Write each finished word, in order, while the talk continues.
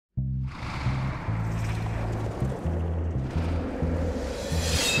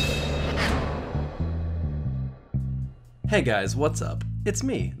Hey guys, what's up? It's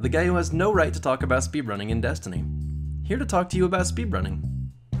me, the guy who has no right to talk about speedrunning in Destiny. Here to talk to you about speedrunning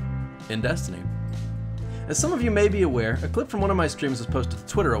in Destiny. As some of you may be aware, a clip from one of my streams was posted to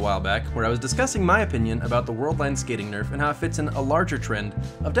Twitter a while back where I was discussing my opinion about the Worldline skating nerf and how it fits in a larger trend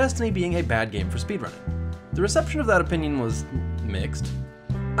of Destiny being a bad game for speedrunning. The reception of that opinion was mixed.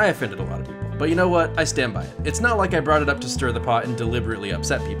 I offended a lot of people, but you know what? I stand by it. It's not like I brought it up to stir the pot and deliberately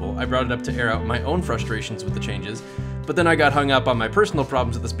upset people. I brought it up to air out my own frustrations with the changes, but then I got hung up on my personal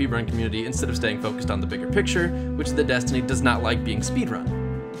problems with the speedrun community instead of staying focused on the bigger picture, which is that Destiny does not like being speedrunned.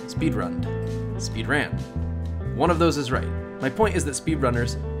 Speedran. One of those is right. My point is that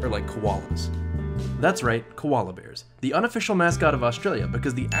speedrunners are like koalas. That's right, koala bears. The unofficial mascot of Australia,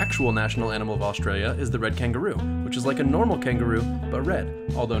 because the actual national animal of Australia is the red kangaroo, which is like a normal kangaroo, but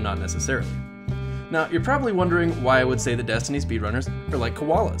red, although not necessarily. Now, you're probably wondering why I would say that Destiny speedrunners are like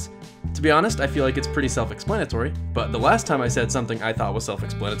koalas. To be honest, I feel like it's pretty self-explanatory, but the last time I said something I thought was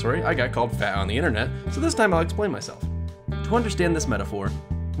self-explanatory, I got called fat on the internet, so this time I'll explain myself. To understand this metaphor,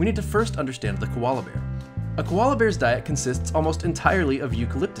 we need to first understand the koala bear. A koala bear's diet consists almost entirely of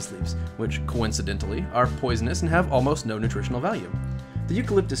eucalyptus leaves, which, coincidentally, are poisonous and have almost no nutritional value. The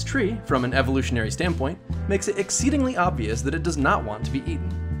eucalyptus tree, from an evolutionary standpoint, makes it exceedingly obvious that it does not want to be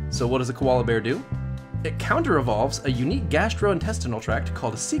eaten. So what does a koala bear do? It counter-evolves a unique gastrointestinal tract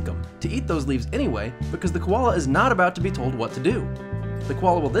called a cecum to eat those leaves anyway because the koala is not about to be told what to do. The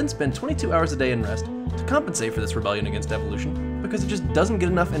koala will then spend 22 hours a day in rest to compensate for this rebellion against evolution because it just doesn't get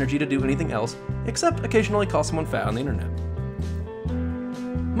enough energy to do anything else except occasionally call someone fat on the internet.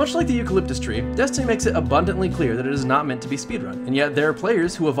 Much like the eucalyptus tree, Destiny makes it abundantly clear that it is not meant to be speedrun, and yet there are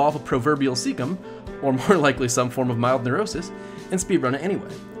players who evolve a proverbial cecum, or more likely some form of mild neurosis, and speedrun it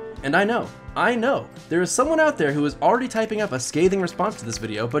anyway. And I know, there is someone out there who is already typing up a scathing response to this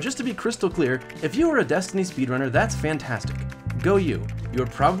video, but just to be crystal clear, if you are a Destiny speedrunner, that's fantastic. Go you. You are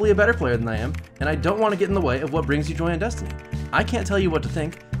probably a better player than I am, and I don't want to get in the way of what brings you joy in Destiny. I can't tell you what to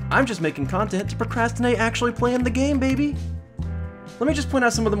think, I'm just making content to procrastinate actually playing the game, baby! Let me just point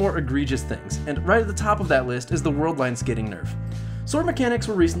out some of the more egregious things, and right at the top of that list is the Worldline skating nerf. Sword mechanics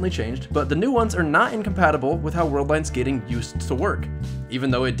were recently changed, but the new ones are not incompatible with how Worldline skating used to work. Even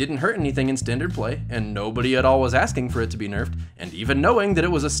though it didn't hurt anything in standard play, and nobody at all was asking for it to be nerfed, and even knowing that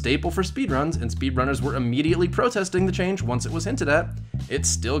it was a staple for speedruns and speedrunners were immediately protesting the change once it was hinted at, it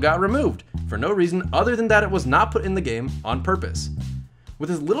still got removed, for no reason other than that it was not put in the game on purpose.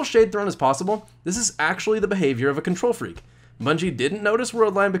 With as little shade thrown as possible, this is actually the behavior of a control freak. Bungie didn't notice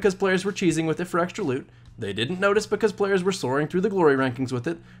Worldline because players were cheesing with it for extra loot. They didn't notice because players were soaring through the glory rankings with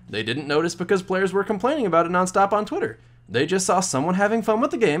it. They didn't notice because players were complaining about it nonstop on Twitter. They just saw someone having fun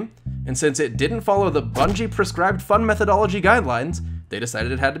with the game, and since it didn't follow the Bungie prescribed fun methodology guidelines, they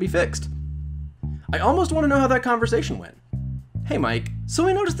decided it had to be fixed. I almost want to know how that conversation went. Hey Mike, so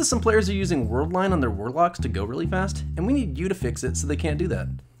we noticed that some players are using Worldline on their warlocks to go really fast, and we need you to fix it so they can't do that.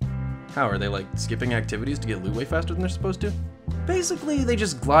 How, are they like skipping activities to get loot way faster than they're supposed to? Basically, they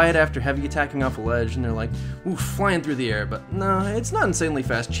just glide after heavy attacking off a ledge and they're like, ooh, flying through the air, but no, it's not insanely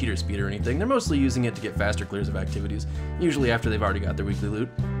fast cheater speed or anything. They're mostly using it to get faster clears of activities, usually after they've already got their weekly loot.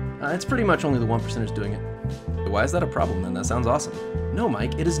 It's pretty much only the 1%ers doing it. Why is that a problem then? That sounds awesome. No,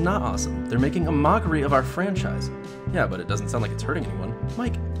 Mike, it is not awesome. They're making a mockery of our franchise. Yeah, but it doesn't sound like it's hurting anyone.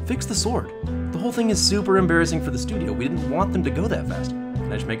 Mike, fix the sword. The whole thing is super embarrassing for the studio. We didn't want them to go that fast.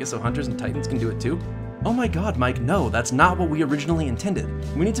 Can I just make it so Hunters and Titans can do it too? Oh my god, Mike, no, that's not what we originally intended.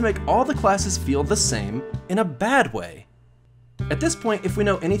 We need to make all the classes feel the same in a bad way. At this point, if we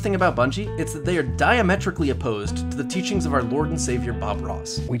know anything about Bungie, it's that they are diametrically opposed to the teachings of our Lord and Savior Bob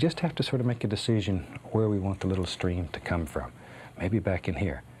Ross. We just have to sort of make a decision where we want the little stream to come from. Maybe back in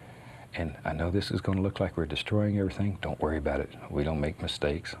here. And I know this is going to look like we're destroying everything. Don't worry about it. We don't make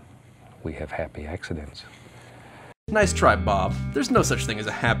mistakes. We have happy accidents. Nice try, Bob. There's no such thing as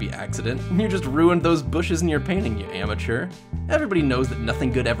a happy accident. You just ruined those bushes in your painting, you amateur. Everybody knows that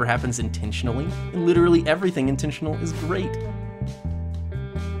nothing good ever happens intentionally, and literally everything intentional is great.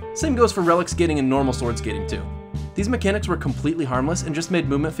 Same goes for relic skating and normal sword skating too. These mechanics were completely harmless and just made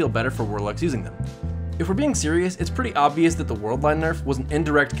movement feel better for warlocks using them. If we're being serious, it's pretty obvious that the Worldline nerf was an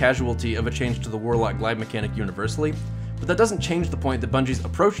indirect casualty of a change to the warlock glide mechanic universally, but that doesn't change the point that Bungie's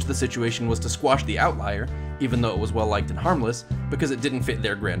approach to the situation was to squash the outlier, even though it was well liked and harmless, because it didn't fit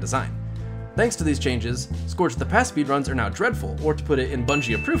their grand design. Thanks to these changes, Scorch the Pass speedruns are now dreadful, or to put it in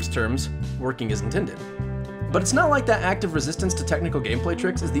Bungie-approved terms, working as intended. But it's not like that active resistance to technical gameplay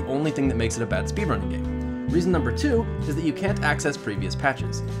tricks is the only thing that makes it a bad speedrunning game. Reason number 2 is that you can't access previous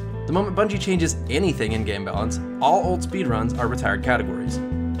patches. The moment Bungie changes anything in game balance, all old speedruns are retired categories.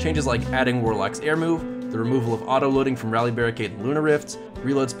 Changes like adding Warlock's air move, the removal of auto-loading from Rally Barricade and Luna Rifts,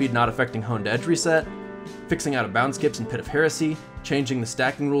 reload speed not affecting honed edge reset, fixing out of bound skips in Pit of Heresy, changing the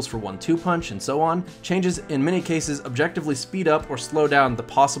stacking rules for 1-2 punch, and so on. Changes in many cases objectively speed up or slow down the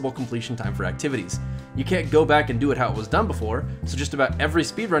possible completion time for activities. You can't go back and do it how it was done before, so just about every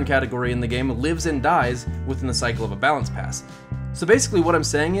speedrun category in the game lives and dies within the cycle of a balance pass. So basically what I'm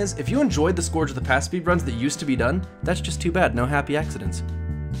saying is, if you enjoyed the Scourge of the Past speedruns that used to be done, that's just too bad, no happy accidents.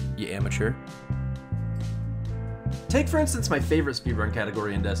 You amateur. Take for instance my favorite speedrun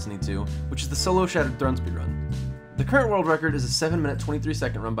category in Destiny 2, which is the solo Shattered Throne speedrun. The current world record is a 7-minute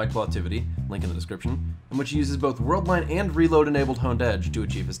 23-second run by Clawtivity, link in the description, in which he uses both Worldline and Reload enabled honed edge to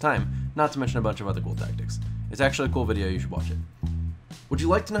achieve his time, not to mention a bunch of other cool tactics. It's actually a cool video, you should watch it. Would you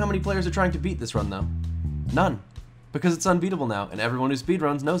like to know how many players are trying to beat this run though? None. Because it's unbeatable now, and everyone who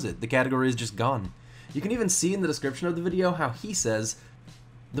speedruns knows it. The category is just gone. You can even see in the description of the video how he says,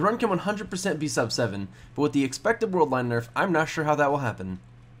 the run can 100% be sub 7, but with the expected Worldline nerf, I'm not sure how that will happen.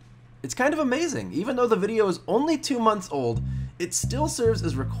 It's kind of amazing. Even though the video is only 2 months old, it still serves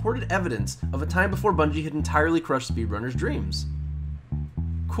as recorded evidence of a time before Bungie had entirely crushed speedrunners' dreams.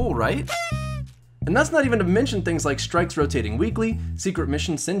 Cool, right? And that's not even to mention things like strikes rotating weekly, secret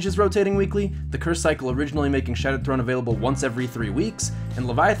mission singes rotating weekly, the curse cycle originally making Shattered Throne available once every 3 weeks, and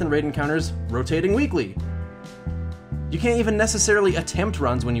Leviathan raid encounters rotating weekly. You can't even necessarily attempt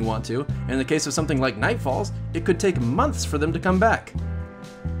runs when you want to, and in the case of something like Nightfalls, it could take months for them to come back.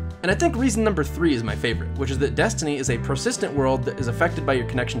 And I think reason number 3 is my favorite, which is that Destiny is a persistent world that is affected by your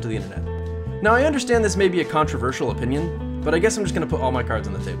connection to the internet. Now I understand this may be a controversial opinion, but I guess I'm just going to put all my cards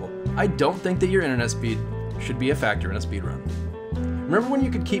on the table. I don't think that your internet speed should be a factor in a speedrun. Remember when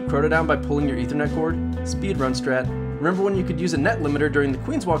you could keep Crota down by pulling your Ethernet cord? Speedrun strat. Remember when you could use a net limiter during the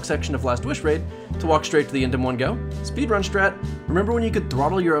Queen's Walk section of Last Wish raid to walk straight to the end in one go? Speedrun strat. Remember when you could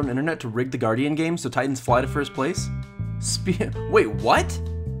throttle your own internet to rig the Guardian game so Titans fly to first place? Wait, what?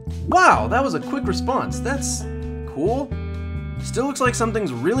 Wow, that was a quick response. That's cool. Still looks like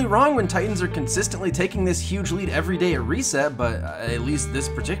something's really wrong when Titans are consistently taking this huge lead every day at reset, but at least this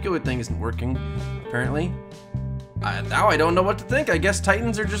particular thing isn't working, apparently. Now I don't know what to think. I guess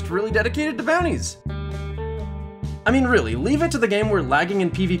Titans are just really dedicated to bounties. I mean really, leave it to the game where lagging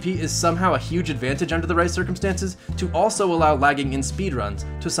in PvP is somehow a huge advantage under the right circumstances to also allow lagging in speedruns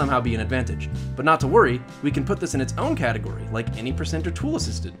to somehow be an advantage. But not to worry, we can put this in its own category, like any percent or tool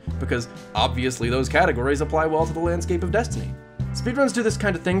assisted, because obviously those categories apply well to the landscape of Destiny. Speedruns do this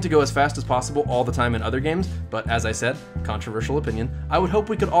kind of thing to go as fast as possible all the time in other games, but as I said, controversial opinion, I would hope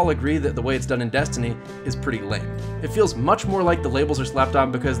we could all agree that the way it's done in Destiny is pretty lame. It feels much more like the labels are slapped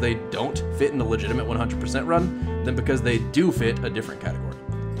on because they don't fit in a legitimate 100% run than because they do fit a different category.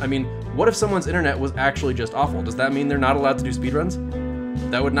 I mean, what if someone's internet was actually just awful? Does that mean they're not allowed to do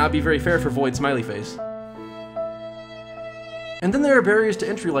speedruns? That would not be very fair for Void Smiley Face. And then there are barriers to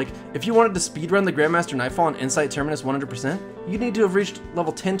entry, like if you wanted to speedrun the Grandmaster Nightfall and Insight Terminus 100%, you'd need to have reached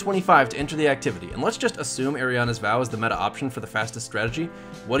level 1025 to enter the activity. And let's just assume Ariana's Vow is the meta option for the fastest strategy.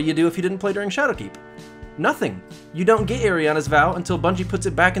 What do you do if you didn't play during Shadowkeep? Nothing. You don't get Ariana's Vow until Bungie puts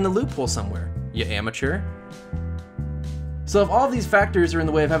it back in the loophole somewhere. You amateur. So if all of these factors are in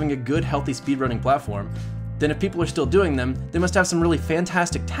the way of having a good, healthy speedrunning platform, then if people are still doing them, they must have some really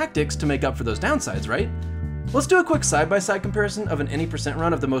fantastic tactics to make up for those downsides, right? Let's do a quick side-by-side comparison of an any percent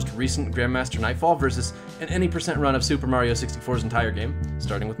run of the most recent Grandmaster Nightfall versus an any percent run of Super Mario 64's entire game,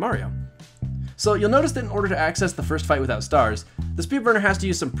 starting with Mario. So you'll notice that in order to access the first fight without stars, the speedrunner has to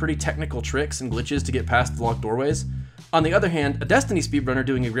use some pretty technical tricks and glitches to get past the locked doorways. On the other hand, a Destiny speedrunner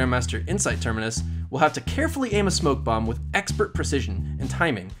doing a Grandmaster Insight Terminus will have to carefully aim a smoke bomb with expert precision and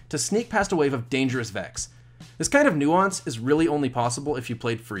timing to sneak past a wave of dangerous Vex. This kind of nuance is really only possible if you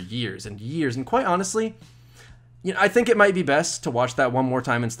played for years and years, and quite honestly, I think it might be best to watch that one more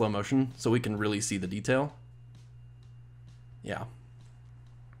time in slow motion so we can really see the detail. Yeah.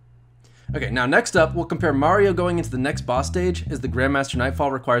 Okay, now next up, we'll compare Mario going into the next boss stage as the Grandmaster Nightfall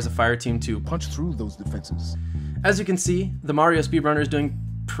requires a fire team to punch through those defenses. As you can see, the Mario speedrunner is doing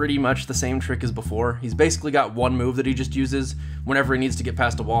pretty much the same trick as before. He's basically got one move that he just uses whenever he needs to get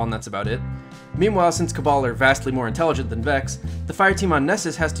past a wall, and that's about it. Meanwhile, since Cabal are vastly more intelligent than Vex, the fire team on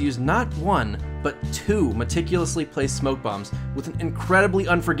Nessus has to use not one, but 2 meticulously placed smoke bombs with an incredibly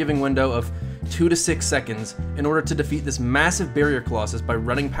unforgiving window of 2 to 6 seconds in order to defeat this massive barrier colossus by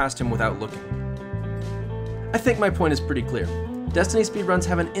running past him without looking. I think my point is pretty clear. Destiny speedruns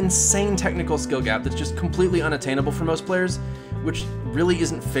have an insane technical skill gap that's just completely unattainable for most players, which really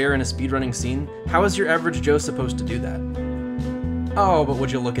isn't fair in a speedrunning scene. How is your average Joe supposed to do that? Oh, but would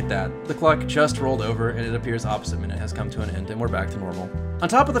you look at that. The clock just rolled over and it appears opposite minute has come to an end and we're back to normal. On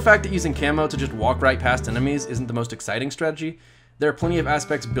top of the fact that using camo to just walk right past enemies isn't the most exciting strategy, there are plenty of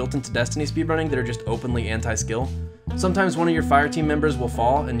aspects built into Destiny speedrunning that are just openly anti-skill. Sometimes one of your fire team members will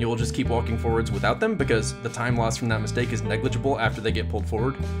fall and you'll just keep walking forwards without them because the time lost from that mistake is negligible after they get pulled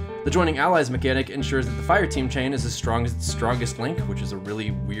forward. The joining allies mechanic ensures that the fire team chain is as strong as its strongest link, which is a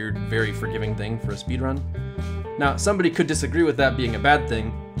really weird, very forgiving thing for a speedrun. Now, somebody could disagree with that being a bad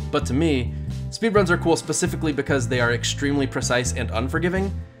thing, but to me, speedruns are cool specifically because they are extremely precise and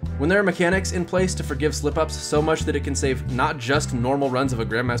unforgiving. When there are mechanics in place to forgive slip-ups so much that it can save not just normal runs of a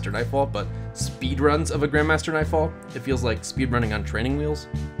Grandmaster Nightfall, but speedruns of a Grandmaster Nightfall, it feels like speedrunning on training wheels.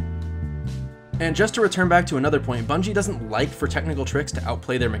 And just to return back to another point, Bungie doesn't like for technical tricks to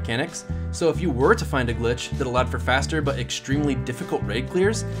outplay their mechanics, so if you were to find a glitch that allowed for faster but extremely difficult raid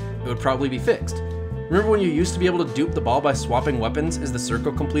clears, it would probably be fixed. Remember when you used to be able to dupe the ball by swapping weapons as the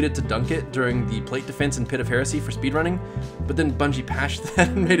circle completed to dunk it during the plate defense in Pit of Heresy for speedrunning, but then Bungie patched that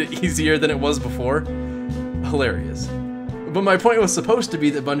and made it easier than it was before? Hilarious. But my point was supposed to be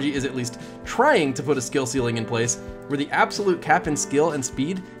that Bungie is at least trying to put a skill ceiling in place where the absolute cap in skill and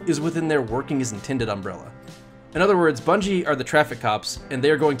speed is within their working as intended umbrella. In other words, Bungie are the traffic cops, and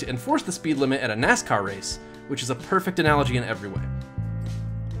they are going to enforce the speed limit at a NASCAR race, which is a perfect analogy in every way.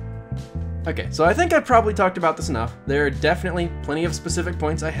 Okay, so I think I've probably talked about this enough. There are definitely plenty of specific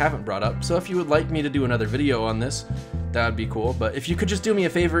points I haven't brought up, so if you would like me to do another video on this, that would be cool. But if you could just do me a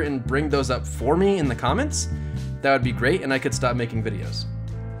favor and bring those up for me in the comments, that would be great, and I could stop making videos.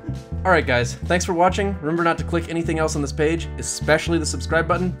 Alright guys, thanks for watching. Remember not to click anything else on this page, especially the subscribe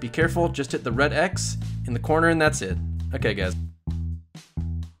button. Be careful, just hit the red X in the corner and that's it. Okay guys.